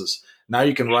condolences. Now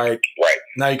you can write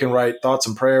thoughts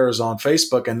and prayers on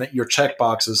Facebook, and your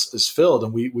checkbox is filled,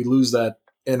 and we lose that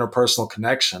interpersonal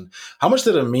connection. How much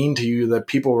did it mean to you that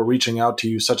people were reaching out to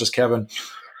you, such as Kevin,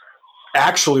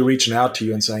 actually reaching out to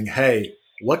you and saying, "Hey,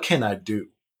 what can I do?"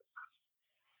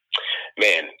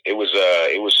 Man, it was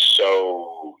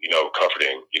so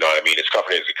comforting. As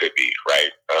comforting as it could be,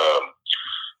 right?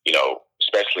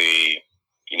 Especially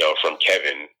from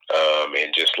Kevin,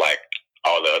 and just like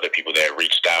all the other people that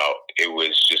reached out, it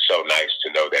was just so nice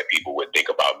to know that people would think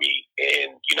about me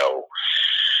and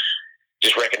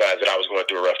just recognize that I was going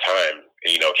through a rough time.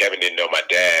 And, Kevin didn't know my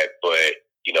dad, but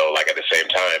at the same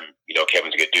time,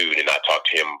 Kevin's a good dude, and I talk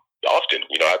to him often.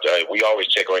 We always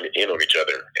check in on each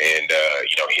other, and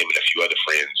him and a few other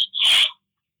friends,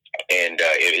 and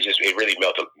it really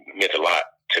meant a lot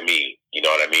to me. You know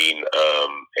what I mean?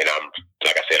 And I'm,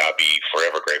 like I said, I'll be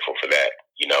forever grateful for that.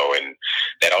 And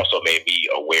that also made me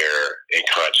aware and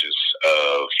conscious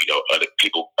of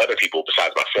other people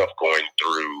besides myself going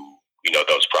through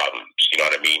those problems. You know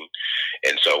what I mean?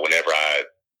 And so whenever I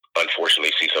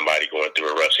unfortunately see somebody going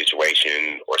through a rough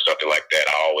situation or something like that,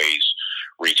 I always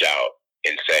reach out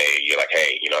and say, you're like,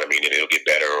 hey, you know what I mean? And it'll get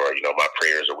better, or, my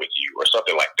prayers are with you, or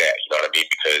something like that. You know what I mean?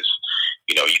 Because,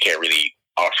 you can't really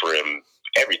offer him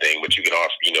everything, but you can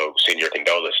offer, send your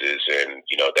condolences, and,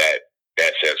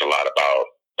 that says a lot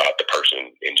about the person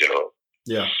in general.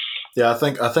 Yeah. Yeah. I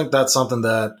think that's something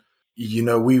that,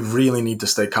 we really need to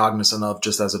stay cognizant of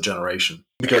just as a generation.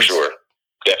 Because for sure.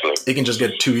 Definitely. It can just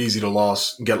get too easy to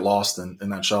get lost in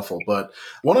that shuffle. But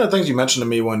one of the things you mentioned to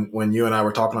me when you and I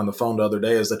were talking on the phone the other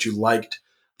day is that you liked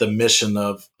the mission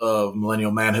of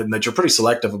Millennial Manhood, and that you're pretty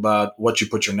selective about what you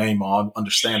put your name on,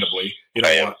 understandably. You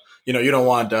don't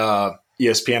want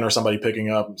ESPN or somebody picking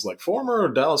up, it's like former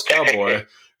Dallas Cowboy,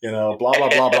 blah, blah,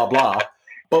 blah, blah, blah.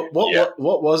 But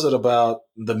what was it about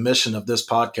the mission of this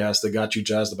podcast that got you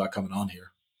jazzed about coming on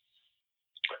here?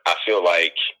 I feel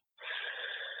like,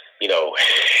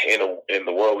 in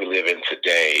the world we live in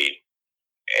today,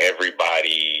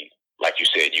 everybody, like you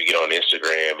said, you get on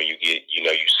Instagram and you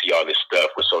see all this stuff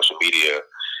with social media,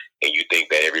 and you think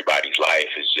that everybody's life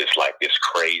is just like this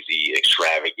crazy,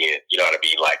 extravagant, you know what I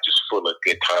mean? Like just full of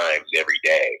good times every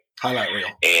day. Highlight reel.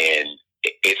 And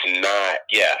it's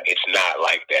not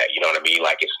like that. You know what I mean?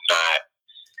 Like it's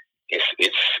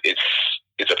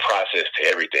it's a process to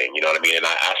everything. You know what I mean? And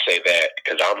I say that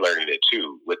because I'm learning it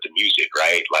too with the music,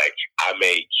 right? Like I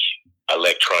make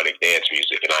electronic dance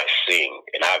music and I sing,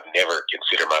 and I've never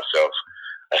considered myself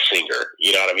a singer.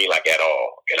 You know what I mean? Like at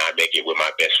all. And I make it with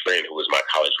my best friend who was my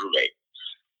college roommate.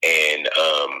 And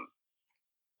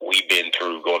we've been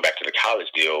through, going back to the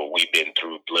college deal, we've been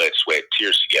through blood, sweat,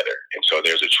 tears together. And so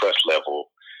there's a trust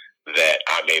level that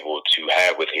I'm able to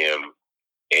have with him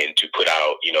and to put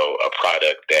out, you know, a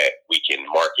product that we can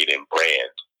market and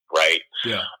brand, right?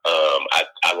 Yeah.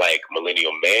 I like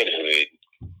Millennial Manhood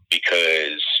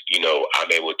because, you know,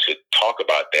 I'm able to talk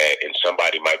about that, and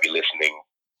somebody might be listening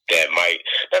that might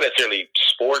not necessarily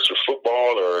sports or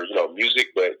football or, you know,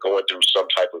 music, but going through some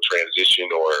type of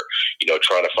transition or, you know,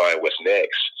 trying to find what's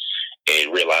next,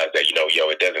 and realize that, you know,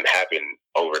 it doesn't happen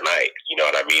overnight. You know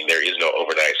what I mean? There is no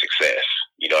overnight success.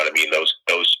 You know what I mean? Those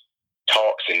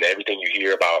talks and everything you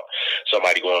hear about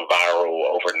somebody going viral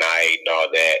overnight and all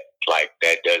that, like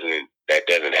that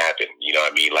doesn't happen. You know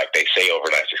what I mean? Like they say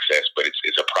overnight success, but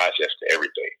it's a process to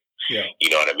everything. Yeah. You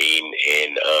know what I mean?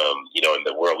 And you know, in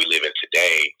the world we live in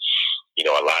today, you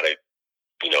know, a lot of,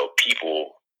 you know,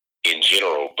 people in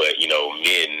general, but, you know,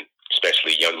 men,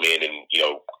 especially young men and, you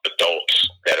know, adults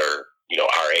that are, you know,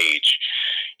 our age,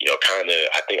 you know,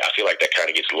 I feel like that kind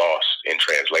of gets lost in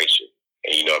translation.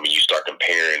 And, you know what I mean? You start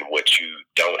comparing what you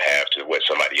don't have to what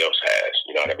somebody else has.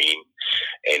 You know what I mean?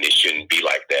 And it shouldn't be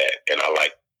like that. And I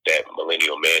like that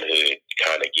Millennial Manhood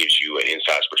kind of gives you an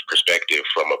inside perspective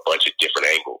from a bunch of different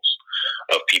angles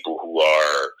of people who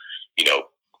are, you know,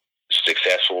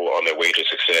 successful on their way to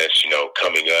success, you know,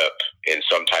 coming up in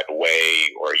some type of way,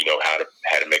 or, you know, how to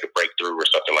make a breakthrough or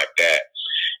something like that.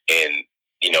 And,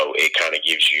 you know, it kind of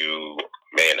gives you,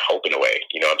 man, hope in a way,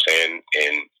 you know what I'm saying?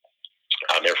 And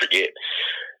I'll never forget,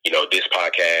 you know, this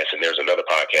podcast, and there's another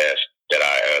podcast that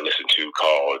I listen to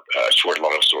called Short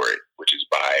Long Story, which is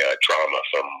by Drama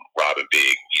from Robin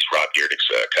Big. He's Rob Dyrdek's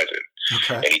cousin.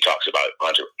 Okay. And he talks about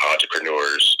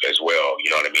entrepreneurs as well, you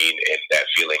know what I mean? And that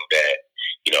feeling that,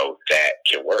 you know, that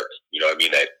can work. You know what I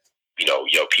mean? That, you know,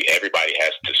 everybody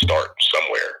has to start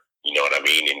somewhere, you know what I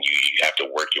mean? And you have to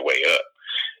work your way up,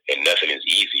 and nothing is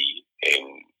easy.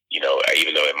 And, you know,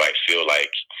 even though it might feel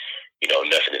like, you know,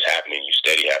 nothing is happening, you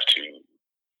steady have to,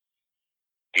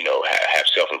 you know, have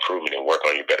self-improvement and work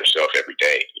on your better self every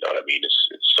day. You know what I mean?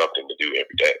 It's something to do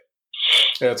every day.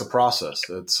 Yeah, it's a process.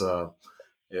 It's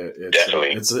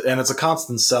definitely, it's a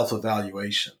constant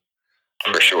self-evaluation.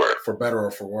 For sure. For better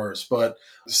or for worse. But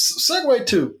segue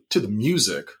to the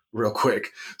music real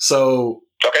quick. So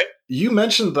okay, you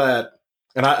mentioned that,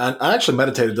 and I actually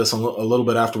meditated this a little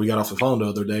bit after we got off the phone the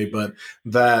other day, but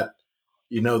that,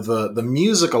 you know, the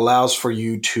music allows for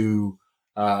you to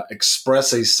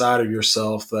express a side of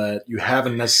yourself that you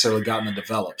haven't necessarily gotten to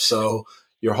develop. So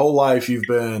your whole life you've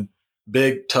been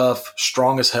big, tough,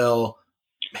 strong as hell,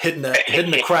 hitting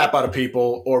the crap out of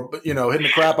people, or, you know, hitting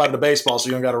the crap out of the baseball so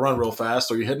you don't got to run real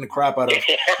fast, or you're hitting the crap out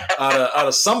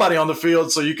of somebody on the field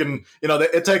so you can, you know,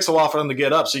 it takes a while for them to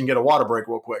get up so you can get a water break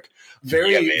real quick.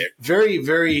 Very,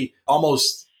 very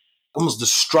almost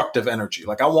destructive energy.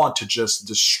 Like I want to just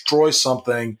destroy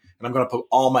something and I'm going to put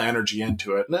all my energy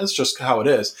into it. And that's just how it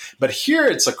is. But here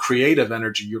it's a creative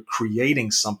energy. You're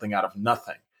creating something out of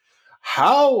nothing.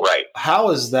 How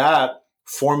is that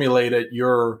formulated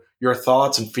your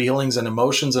thoughts and feelings and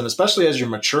emotions, and especially as you're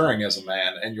maturing as a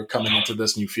man and you're coming into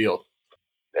this new field?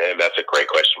 Man, that's a great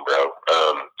question, bro.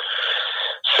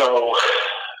 So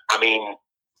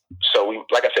we,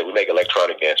 like I said, we make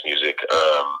electronic dance music,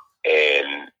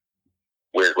 and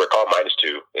we're called Minus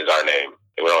Two is our name.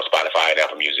 And we're on Spotify and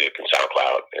Apple Music and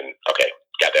SoundCloud. And okay,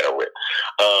 got that over with.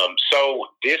 So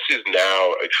this is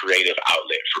now a creative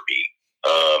outlet for me.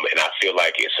 And I feel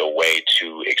like it's a way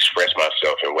to express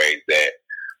myself in ways that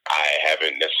I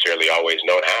haven't necessarily always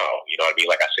known how. You know what I mean?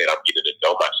 Like I said, I'm getting to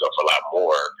know myself a lot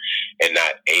more, and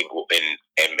am able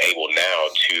now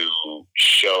to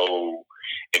show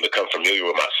and become familiar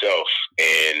with myself,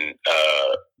 and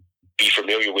be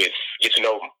familiar with, get to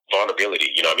know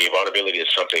vulnerability. You know what I mean? Vulnerability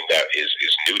is something that is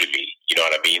new to me. You know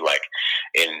what I mean? Like,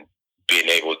 and being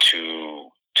able to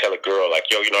tell a girl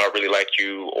like, yo, you know, I really like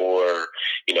you, or,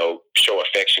 you know, show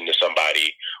affection to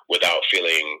somebody without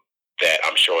feeling that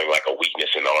I'm showing like a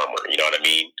weakness in armor. You know what I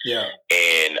mean? Yeah.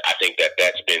 And I think that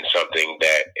that's been something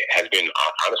that has been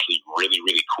honestly really,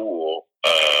 really cool,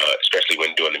 especially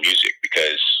when doing the music,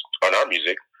 because on our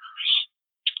music,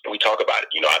 we talk about it.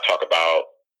 You know, I talk about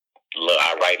love.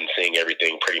 I write and sing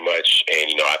everything pretty much. And,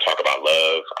 you know, I talk about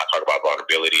love. I talk about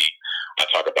vulnerability. I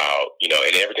talk about, you know,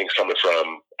 and everything's coming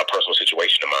from a personal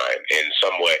situation of mine and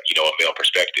somewhat, you know, a male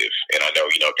perspective. And I know,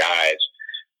 you know, guys,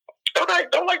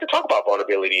 don't like to talk about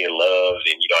vulnerability and love,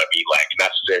 and you know what I mean, like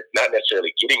not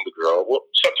necessarily getting the girl. Well,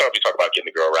 sometimes we talk about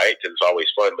getting the girl, right? Because it's always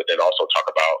fun, but then also talk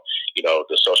about, you know,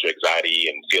 the social anxiety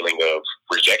and feeling of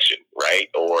rejection, right?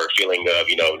 Or feeling of,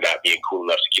 you know, not being cool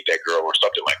enough to get that girl or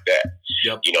something like that.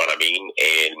 Yep. You know what I mean?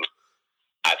 And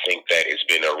I think that it's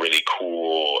been a really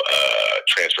cool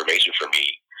transformation for me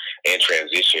and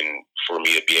transition for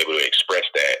me to be able to express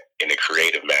that in a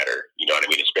creative matter. You know what I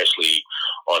mean? Especially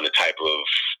on the type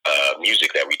of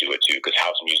music that we do it to, because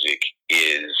house music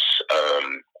is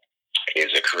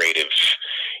a creative,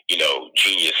 you know,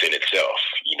 genius in itself.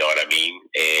 You know what I mean?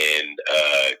 And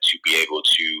to be able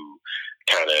to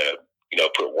kind of, you know,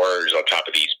 put words on top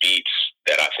of these beats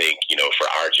that I think, you know, for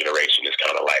our generation is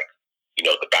kind of like, you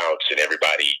know, the bounce, and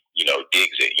everybody, you know,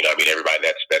 digs it. You know what I mean? Everybody,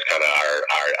 that's kind of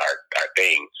our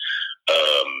thing.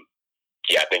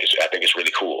 Yeah, I think it's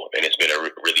really cool, and it's been a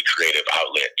really creative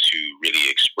outlet to really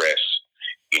express,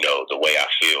 you know, the way I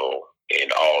feel in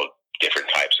all different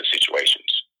types of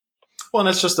situations. Well, and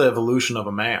it's just the evolution of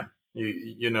a man.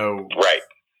 You know, right?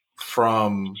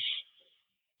 From,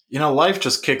 you know, life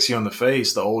just kicks you in the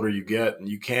face the older you get, and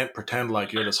you can't pretend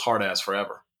like you're this hard ass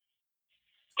forever.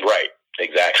 Right.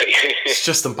 Exactly. It's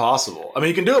just impossible. I mean,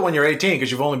 you can do it when you're 18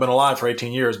 because you've only been alive for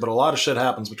 18 years, but a lot of shit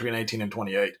happens between 18 and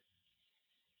 28.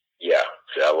 Yeah,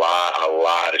 a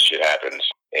lot of shit happens.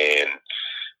 And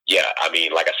yeah, I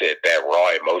mean, like I said, that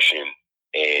raw emotion,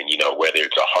 and, you know, whether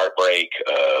it's a heartbreak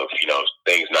of, you know,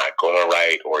 things not going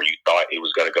right, or you thought it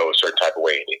was going to go a certain type of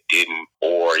way and it didn't,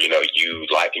 or, you know, you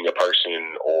liking a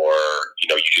person, or, you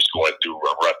know, you just going through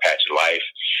a rough patch in life,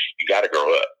 you got to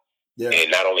grow up. Yeah.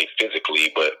 And not only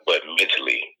physically, but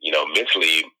mentally. You know,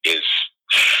 mentally is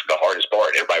the hardest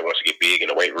part. Everybody wants to get big in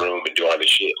the weight room and do all this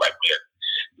shit. Like,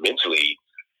 man, mentally,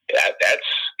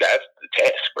 that's the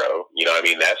test, bro. You know what I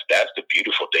mean? That's the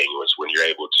beautiful thing, was when you're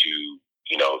able to,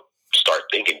 you know, start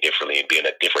thinking differently and be in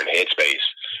a different headspace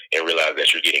and realize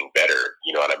that you're getting better.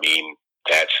 You know what I mean?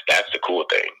 That's the cool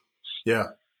thing. Yeah.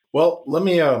 Well, let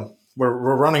me.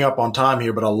 We're running up on time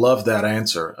here, but I love that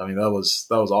answer. I mean, that was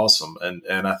awesome,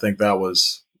 and I think that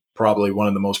was probably one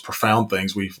of the most profound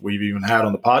things we've even had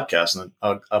on the podcast, and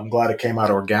I'm glad it came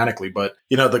out organically. But,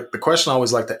 you know, the question I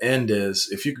always like to end is,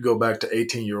 if you could go back to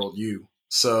 18-year-old you.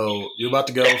 So you're about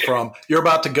to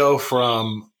go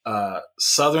from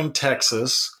southern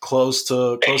Texas, close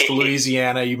to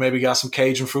Louisiana. You maybe got some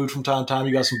Cajun food from time to time.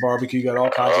 You got some barbecue. You got all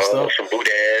kinds of stuff. Some boudin.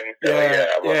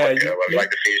 I like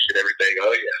the fish and everything.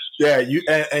 Oh yes.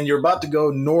 Yeah, and you're about to go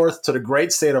north to the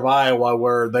great state of Iowa,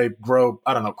 where they grow,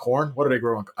 I don't know, corn. What do they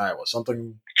grow in Iowa?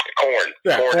 Something. Corn.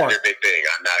 Yeah, corn is their big thing.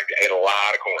 I ate a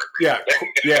lot of corn.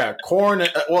 Yeah, corn.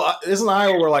 Well, isn't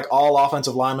Iowa where like all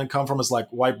offensive linemen come from? It's like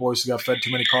white boys who got fed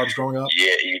too many carbs growing up.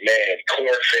 Yeah, man,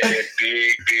 corn-fed,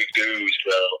 big dudes,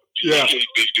 bro. Yeah,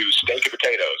 big dudes, steak and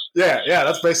potatoes. Yeah,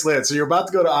 that's basically it. So you're about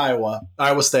to go to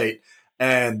Iowa State,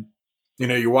 and, you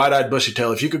know, your wide-eyed, bushy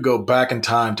tail. If you could go back in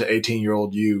time to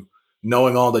 18-year-old you,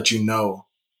 knowing all that you know,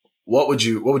 what would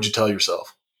you tell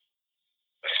yourself?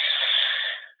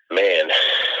 Man,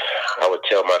 I would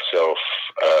tell myself,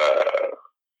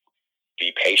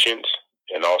 be patient,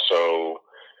 and also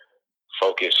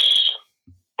focus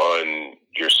on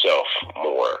yourself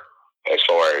more, as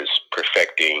far as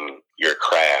perfecting your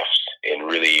craft and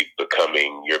really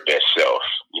becoming your best self.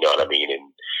 You know what I mean?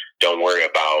 And don't worry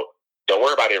about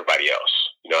everybody else.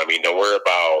 You know what I mean? Don't worry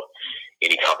about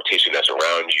any competition that's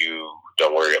around you.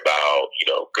 Don't worry about,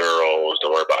 you know, girls.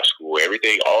 Don't worry about school.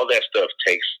 Everything, all that stuff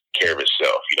takes care of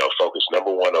itself. You know, focus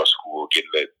number one on school,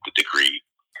 getting the degree.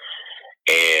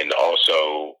 And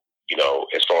also, you know,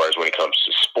 as far as when it comes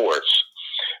to sports,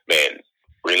 man,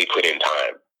 really put in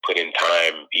time. Put in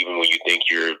time, even when you think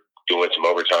you're doing some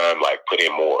overtime, like, put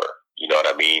in more. You know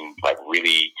what I mean? Like,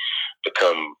 really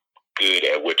become good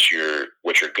at what you're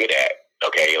good at.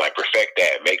 Okay, like, perfect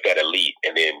that, make that elite,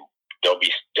 and then don't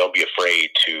be afraid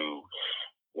to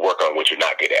work on what you're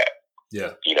not good at.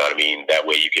 Yeah, you know what I mean? That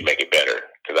way you can make it better.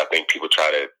 Because I think people try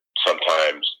to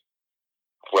sometimes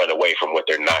run away from what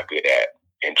they're not good at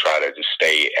and try to just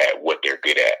stay at what they're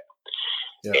good at.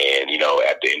 Yeah. And, you know,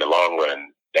 in the long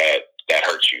run, that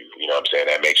hurts you. You know what I'm saying?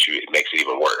 It makes it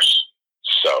even worse.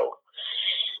 So,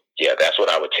 yeah, that's what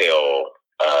I would tell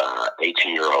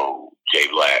 18-year-old Jay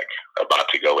Black about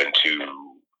to go into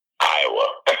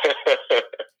Iowa.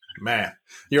 Man,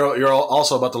 you're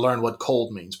also about to learn what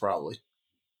cold means, probably.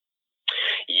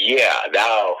 Yeah,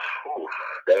 now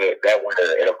that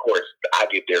winter, and of course, I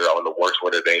get there on the worst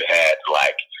winter they've had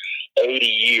like 80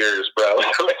 years, bro.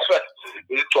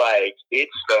 It's like it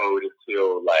snowed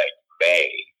until like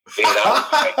May. Then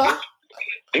I was like,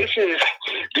 this is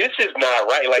not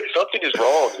right. Like something is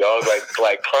wrong, y'all.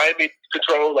 Like climate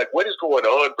control. Like what is going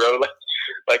on, bro?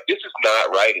 Like this is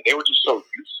not right. And they were just so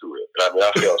used to it. And I mean,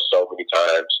 I feel so many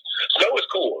times. Snow is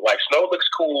cool. Like snow looks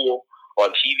cool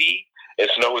on TV, and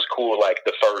snow is cool like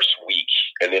the first week,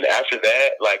 and then after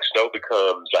that, like snow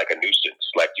becomes like a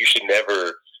nuisance. Like you should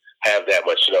never have that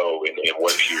much snow in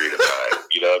one period of time.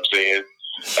 You know what I'm saying?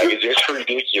 Like it's just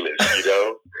ridiculous. You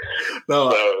know?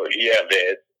 No, so yeah,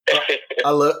 man.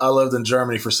 I lived in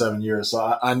Germany for 7 years,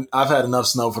 so I've had enough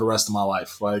snow for the rest of my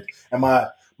life. Like, and my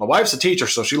wife's a teacher,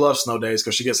 so she loves snow days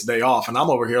because she gets a day off, and I'm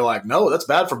over here like, no, that's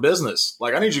bad for business.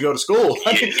 Like, I need you to go to school.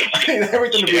 I need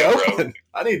everything to be open. Bro.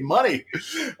 I need money.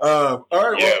 All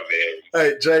right, yeah, well,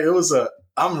 hey Jay,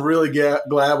 I'm really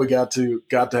glad we got to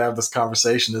have this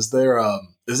conversation. Is there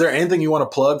anything you want to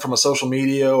plug from a social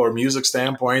media or music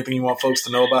standpoint? Anything you want folks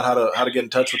to know about how to get in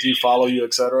touch with you, follow you,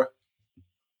 etc.?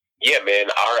 Yeah, man.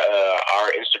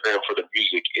 Our Instagram for the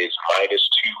music is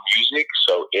 -2music.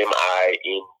 So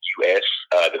MINUS,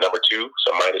 the number 2.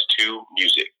 So -2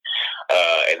 music.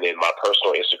 And then my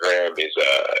personal Instagram is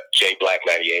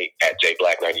JBlack98 at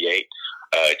JBlack98.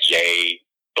 J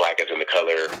Black as in the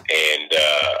color and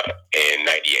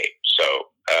 98. So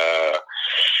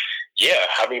yeah.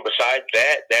 I mean, besides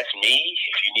that, that's me.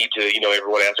 If you need to,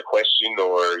 everyone asks a question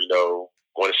or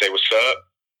want to say what's up,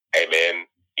 hey man.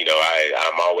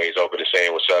 I'm always open to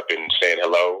saying what's up and saying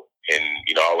hello and,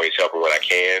 always helping when I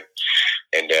can.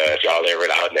 And if y'all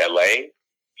ever out in LA,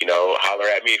 holler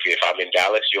at me. If I'm in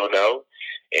Dallas, you'll know.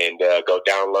 And go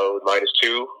download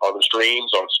 -2 on the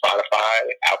streams on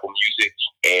Spotify, Apple Music,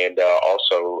 and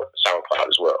also SoundCloud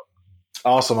as well.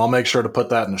 Awesome. I'll make sure to put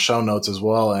that in the show notes as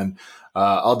well. And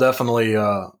I'll definitely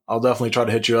try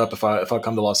to hit you up if I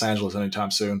come to Los Angeles anytime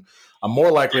soon. I'm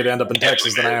more likely to end up in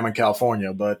Texas than I am in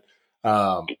California, but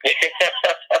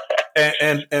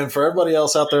and for everybody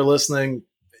else out there listening,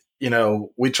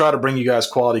 we try to bring you guys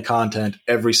quality content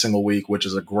every single week, which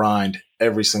is a grind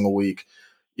every single week.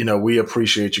 We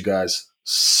appreciate you guys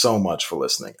so much for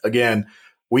listening. Again,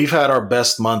 we've had our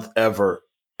best month ever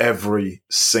every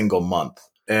single month.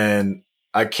 And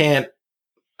I can't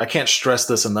stress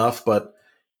this enough, but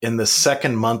in the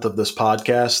second month of this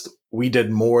podcast, we did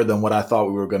more than what I thought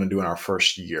we were going to do in our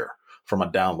first year from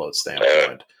a download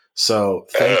standpoint. So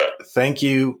thank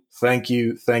you for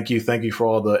everybody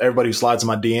who slides in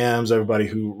my DMs, everybody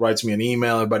who writes me an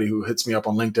email, everybody who hits me up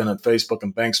on LinkedIn and Facebook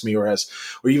and thanks me or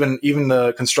even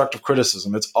the constructive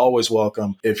criticism. It's always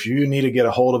welcome. If you need to get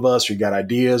a hold of us, or you got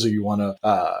ideas, or you want to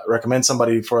recommend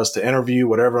somebody for us to interview,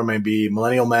 whatever it may be,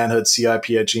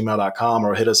 millennialmanhoodcip@gmail.com,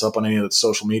 or hit us up on any of the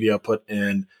social media put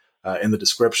in the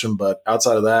description. But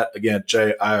outside of that, again,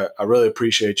 Jay, I really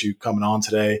appreciate you coming on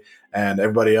today, and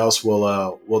everybody else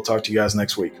we'll talk to you guys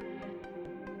next week.